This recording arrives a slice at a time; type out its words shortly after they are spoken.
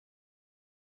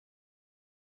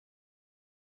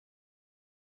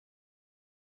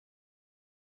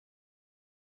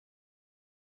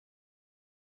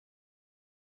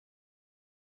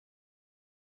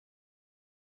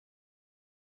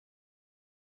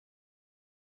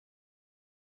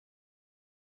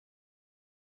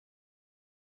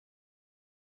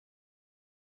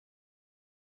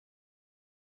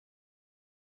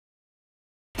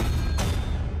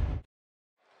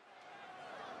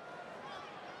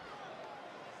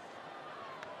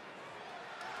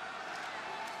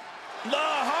The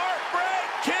Heartbreak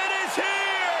Kid is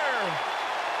here!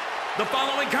 The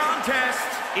following contest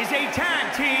is a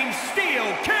tag team steel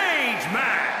cage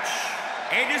match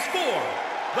and is for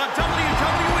the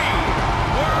WWE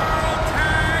World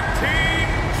Tag Team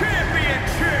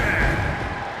Championship.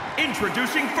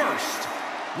 Introducing first,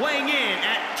 weighing in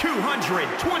at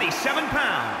 227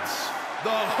 pounds,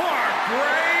 the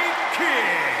Heartbreak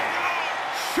Kid,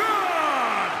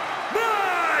 Shawn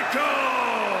Michaels.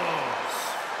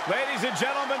 Ladies and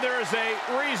gentlemen, there is a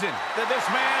reason that this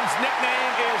man's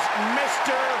nickname is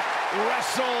Mr.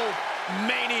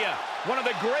 WrestleMania. One of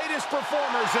the greatest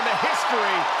performers in the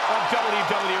history of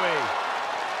WWE.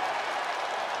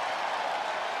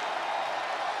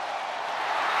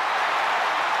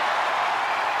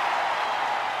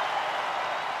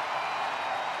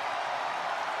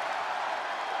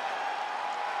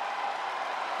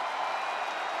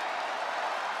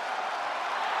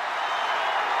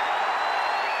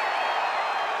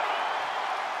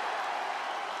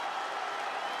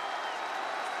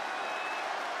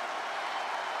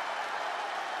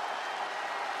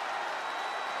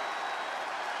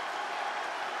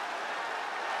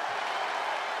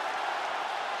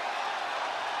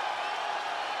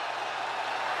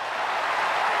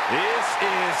 This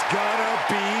is gonna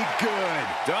be good.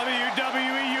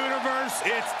 WWE Universe,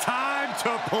 it's time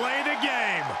to play the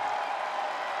game.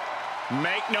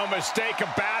 Make no mistake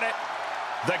about it,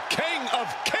 the King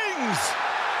of Kings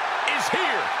is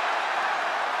here.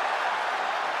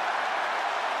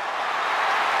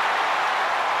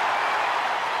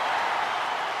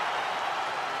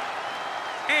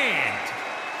 And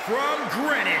from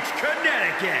Greenwich,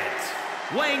 Connecticut,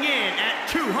 weighing in at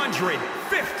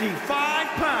 255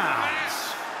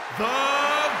 pounds, the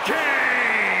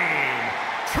Game,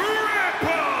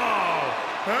 Triple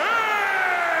H!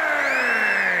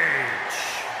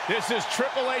 This is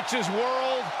Triple H's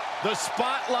world. The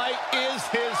spotlight is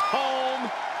his home.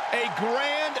 A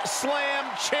Grand Slam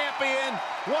champion,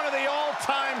 one of the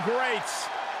all-time greats.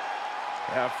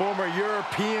 Former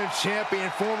European champion,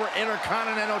 former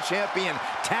Intercontinental champion,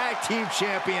 tag team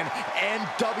champion, and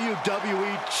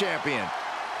WWE champion.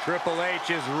 Triple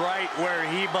H is right where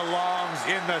he belongs,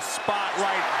 in the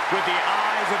spotlight, with the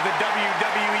eyes of the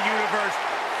WWE Universe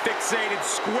fixated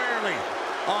squarely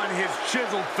on his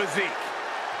chiseled physique.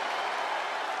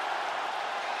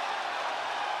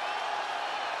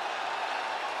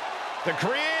 The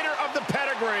creator of the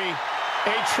pedigree,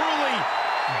 a truly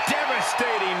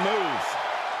devastating move.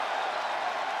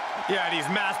 Yeah, and he's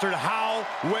mastered how,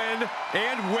 when,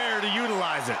 and where to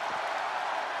utilize it.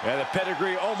 Yeah, the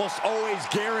pedigree almost always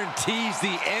guarantees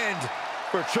the end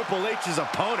for Triple H's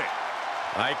opponent.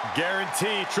 I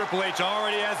guarantee Triple H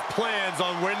already has plans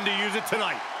on when to use it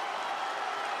tonight.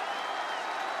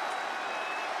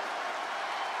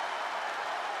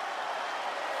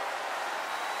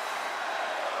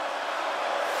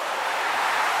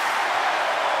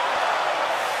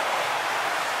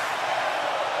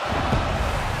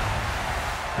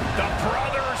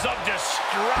 Of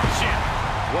destruction.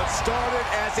 What started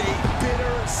as a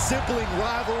bitter sibling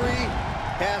rivalry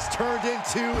has turned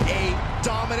into a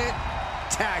dominant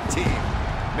tag team.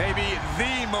 Maybe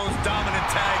the most dominant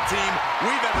tag team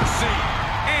we've ever seen.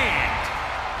 And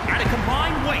at a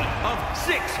combined weight of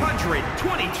 622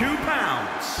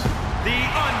 pounds, The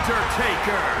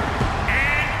Undertaker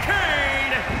and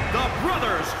Kane, the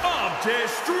Brothers of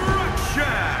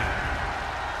Destruction.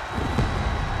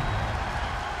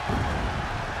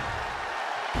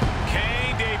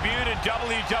 Debuted in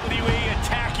WWE,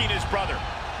 attacking his brother.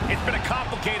 It's been a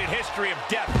complicated history of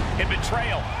death and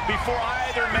betrayal before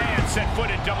either man set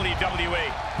foot in WWE.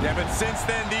 Yeah, but since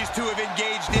then, these two have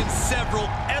engaged in several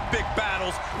epic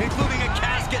battles, including a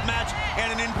casket match and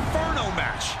an Inferno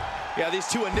match. Yeah, these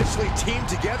two initially teamed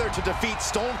together to defeat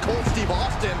Stone Cold Steve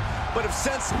Austin, but have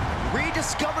since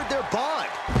rediscovered their bond.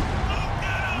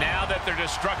 Now that their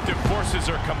destructive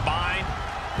forces are combined,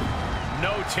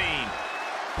 no team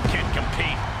can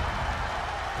compete.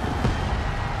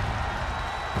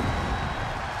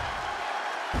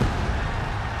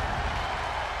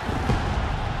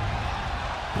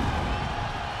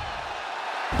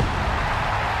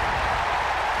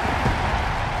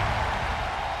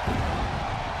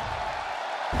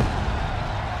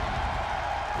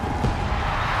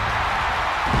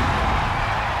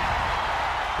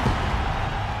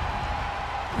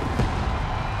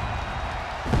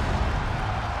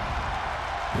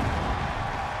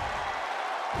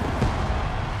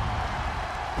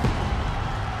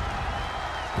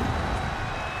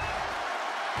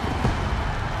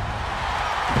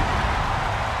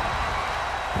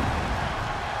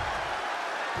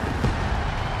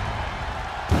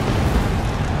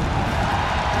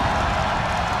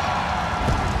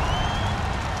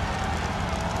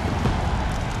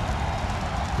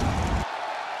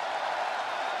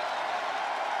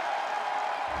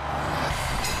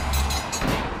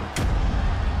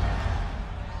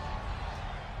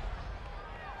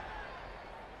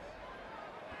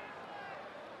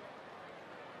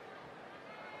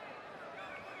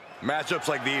 Matchups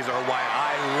like these are why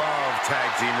I love tag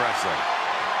team wrestling.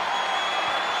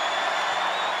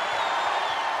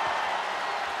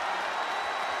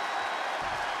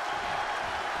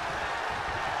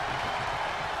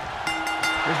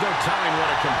 There's no telling what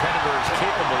a competitor is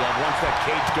capable of once that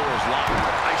cage door is locked.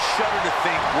 I shudder to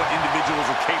think what individuals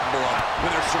are capable of when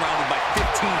they're surrounded by 15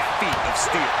 feet of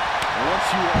steel. Once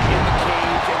you are in the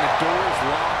cage and the door is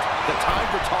locked, the time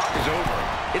for talk is over.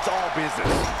 It's all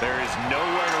business. There is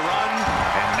nowhere to run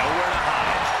and nowhere to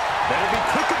hide. Better be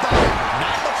quick about it.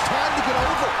 Not much time to get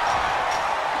over.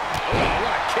 Oh,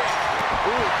 what a kick.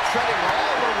 Ooh, treading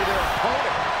all over their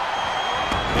opponent.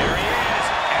 There he is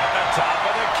at the top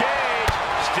of the cage.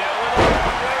 Still with a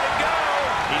long way to go.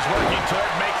 He's working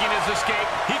toward making his escape.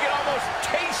 He can almost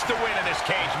taste the win in this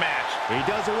cage match. He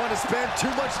doesn't want to spend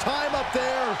too much time up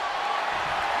there.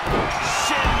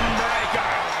 Shin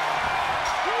breaker.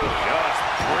 Just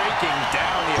breaking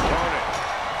down the opponent.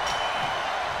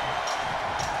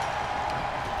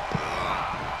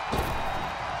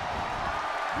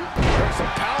 There's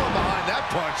some power behind that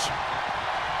punch.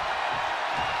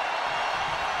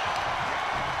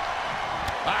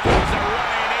 That was a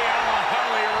running knee on a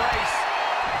Harley race.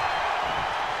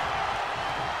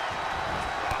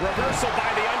 Reversal by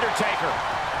The Undertaker.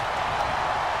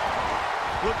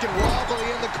 Looking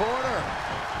wobbly in the corner.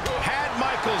 Had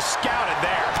Michaels scouted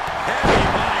there. Heavy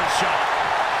body shot.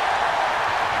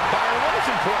 Byron, what is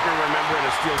important to remember in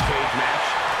a steel cage match?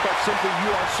 But simply you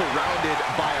are surrounded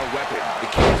by a weapon.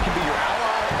 The cage can be your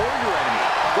ally or your enemy.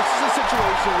 This is a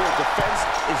situation where defense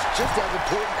is just as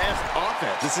important as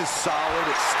offense. This is solid,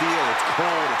 it's steel, it's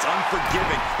cold, it's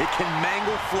unforgiving. It can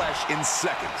mangle flesh in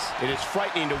seconds. It is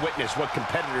frightening to witness what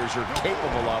competitors are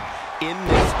capable of in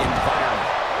this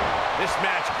environment. This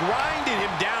match grinded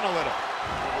him down a little.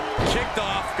 Kicked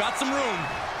off, got some room.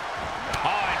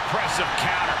 Oh, impressive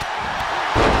counter.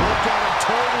 Look at him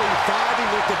totally vibing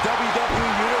with the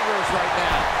WWE Universe right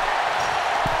now.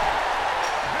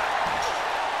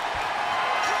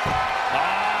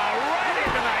 Right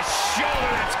into the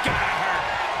shoulder. That's gotta hurt.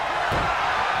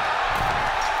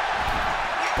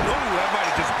 Ooh, that might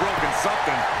have just broken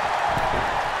something.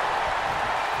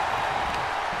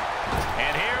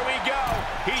 And here we go.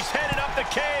 He's headed up the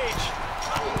cage.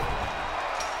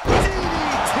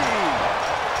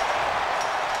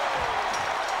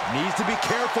 Needs to be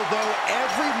careful, though.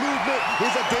 Every movement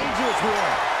is a dangerous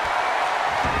one.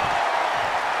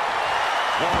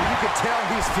 Oh, you can tell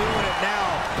he's feeling it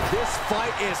now. This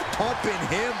fight is pumping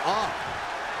him up.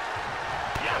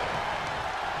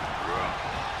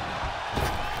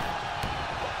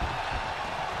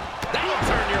 That'll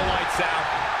turn your lights out.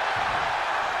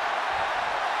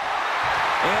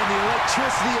 And the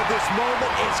electricity of this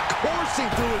moment is coursing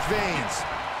through his veins.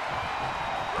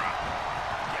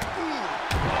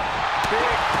 Big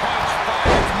punch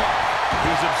finds mark.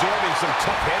 He's absorbing some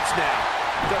tough hits now.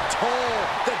 The toll,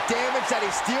 the damage that a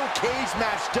steel cage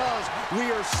match does, we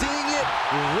are seeing it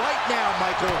right now,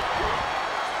 Michael.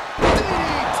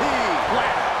 DDT!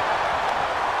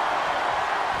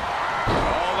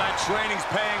 All that training's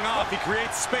paying off. He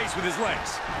creates space with his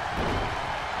legs.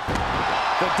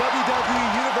 The WWE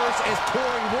Universe is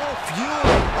pouring more fuel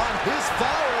on his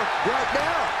fire right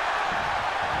now.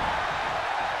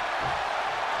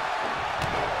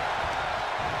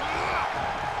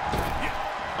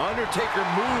 Undertaker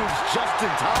moves just in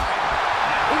time.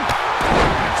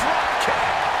 Drop kick.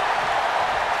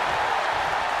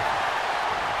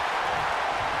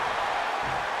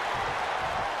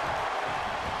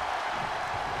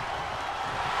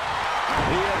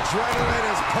 The adrenaline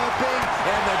is pumping,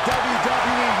 and the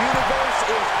WWE Universe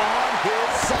is on his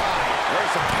side.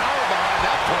 There's some power behind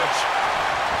that punch.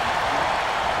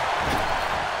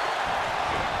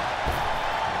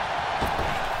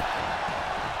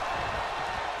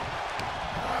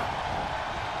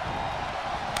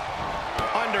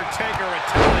 Undertaker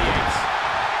retaliates.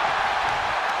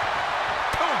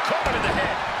 Oh, caught him in the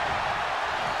head.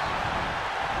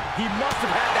 He must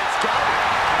have had that scouted.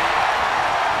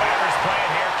 Whatever's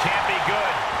playing here can't be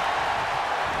good.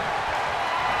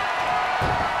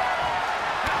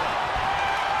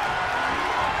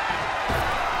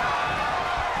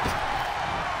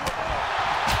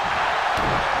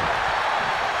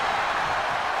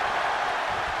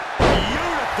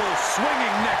 Beautiful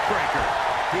swinging neck breaker.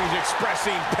 He's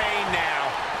expressing pain now.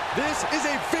 This is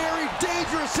a very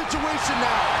dangerous situation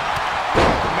now.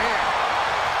 Oh, man.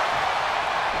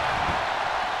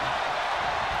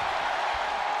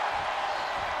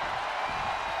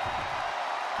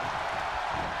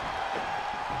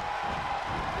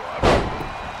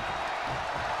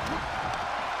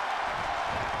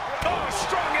 Oh,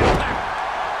 strong impact.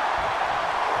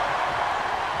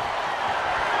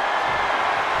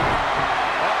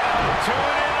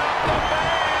 tuning up the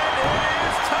band. It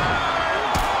is time.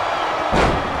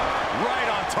 Right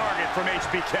on target from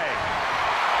HBK.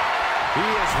 He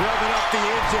is revving up the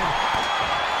engine.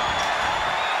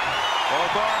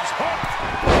 Both arms hooked.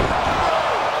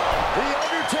 The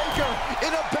Undertaker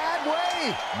in a bad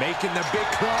way. Making the big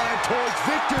climb towards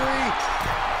victory.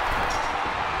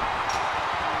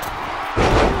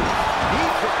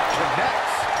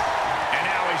 Connects. And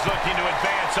now he's looking to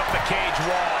advance up the cage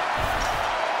wall.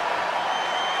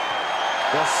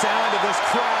 The sound of this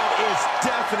crowd is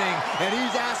deafening, and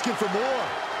he's asking for more.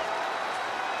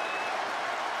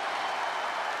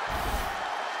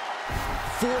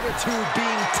 Fortitude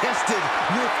being tested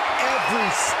with every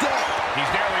step.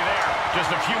 He's nearly there. Just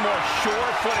a few more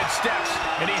sure-footed steps,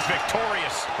 and he's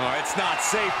victorious. Oh, it's not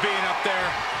safe being up there.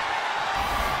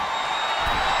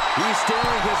 He's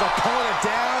staring his opponent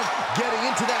down, getting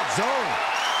into that zone.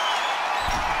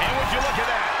 And would you look at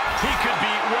that? He could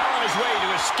be well on his way to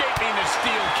escaping the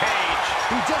steel cage.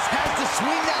 He just has to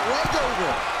swing that leg over.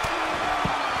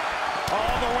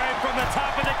 All the way from the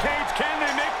top of the cage. Can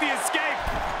they make the escape?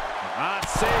 Not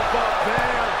safe up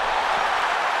there.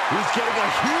 He's getting a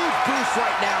huge boost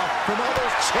right now from all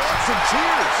those chants and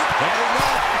cheers. Heading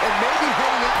up and maybe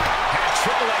heading out. Had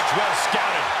Triple H well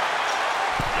scouted.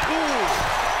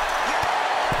 Ooh.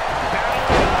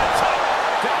 Battling on the top.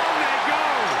 Down they go.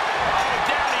 Oh,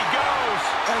 down he goes.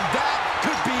 And that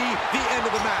could be the end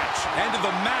of the match. End of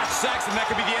the match, Saxton.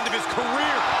 That could be the end of his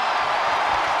career.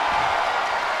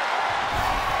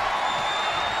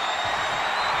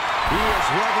 He is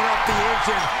revving up the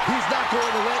engine. He's not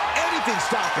going to let anything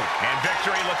stop him. And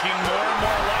victory looking more and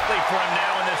more likely for him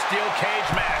now in this steel cage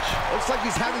match. Looks like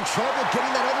he's having trouble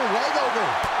getting that other leg over.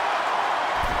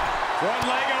 One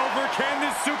leg over. Can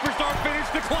this superstar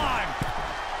finish the climb?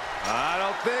 I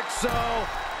don't think so.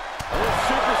 This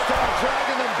superstar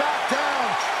dragging them back down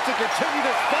to continue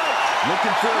this fight.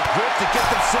 Looking for a grip to get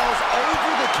themselves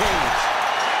over the cage.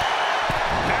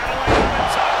 Battling on the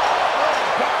top.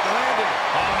 Back landing.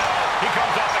 Oh, no. He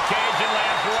comes off the cage and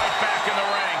lands right back in the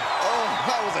ring. Oh,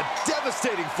 that was a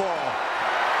devastating fall.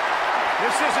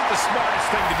 This isn't the smartest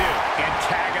thing to do,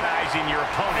 antagonizing your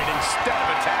opponent instead of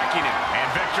attacking him. And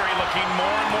victory looking more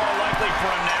and more likely for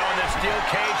him now in this steel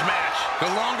cage match.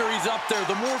 The longer he's up there,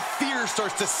 the more fear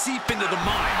starts to seep into the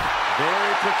mind.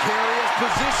 Very precarious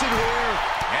position here.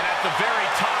 And at the very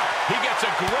top, he gets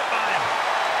a grip on him.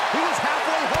 He was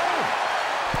halfway home.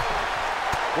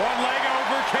 One leg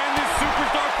over. Can this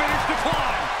superstar finish the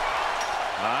climb?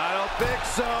 I don't think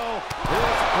so.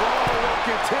 This brawl will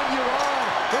continue on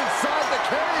inside the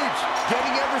cage.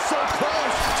 Getting ever so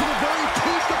close to the very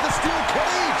peak of the steel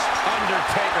cage.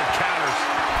 Undertaker counters.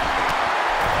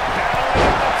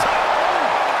 Battling at the top. Oh,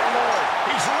 my Lord.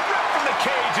 He's ripped from the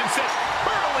cage and sent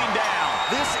hurtling down.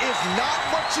 This is not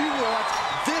what you want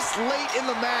this late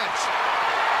in the match.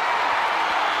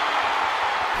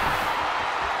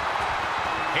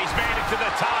 He's made it to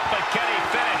the top, but can he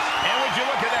finish? And would you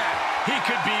look at that? He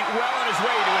could be well on his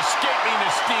way to escaping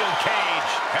the steel cage.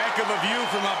 Heck of a view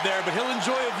from up there, but he'll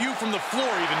enjoy a view from the floor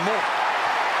even more.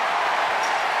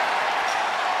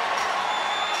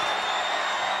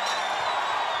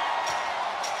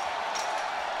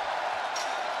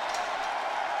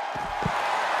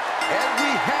 And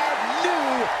we have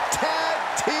new tag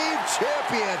team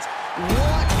champions.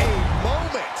 What a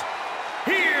moment.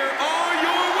 Here are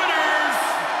your winners,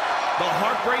 the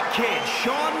Heartbreak Kid,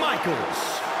 Shawn Michaels,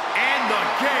 and the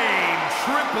Game,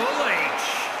 Triple H.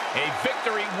 A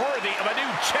victory worthy of a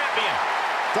new champion.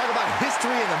 Talk about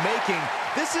history in the making.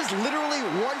 This is literally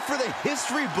one for the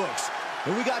history books.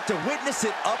 And we got to witness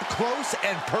it up close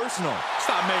and personal.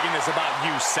 Stop making this about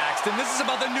you, Saxton. This is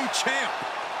about the new champ.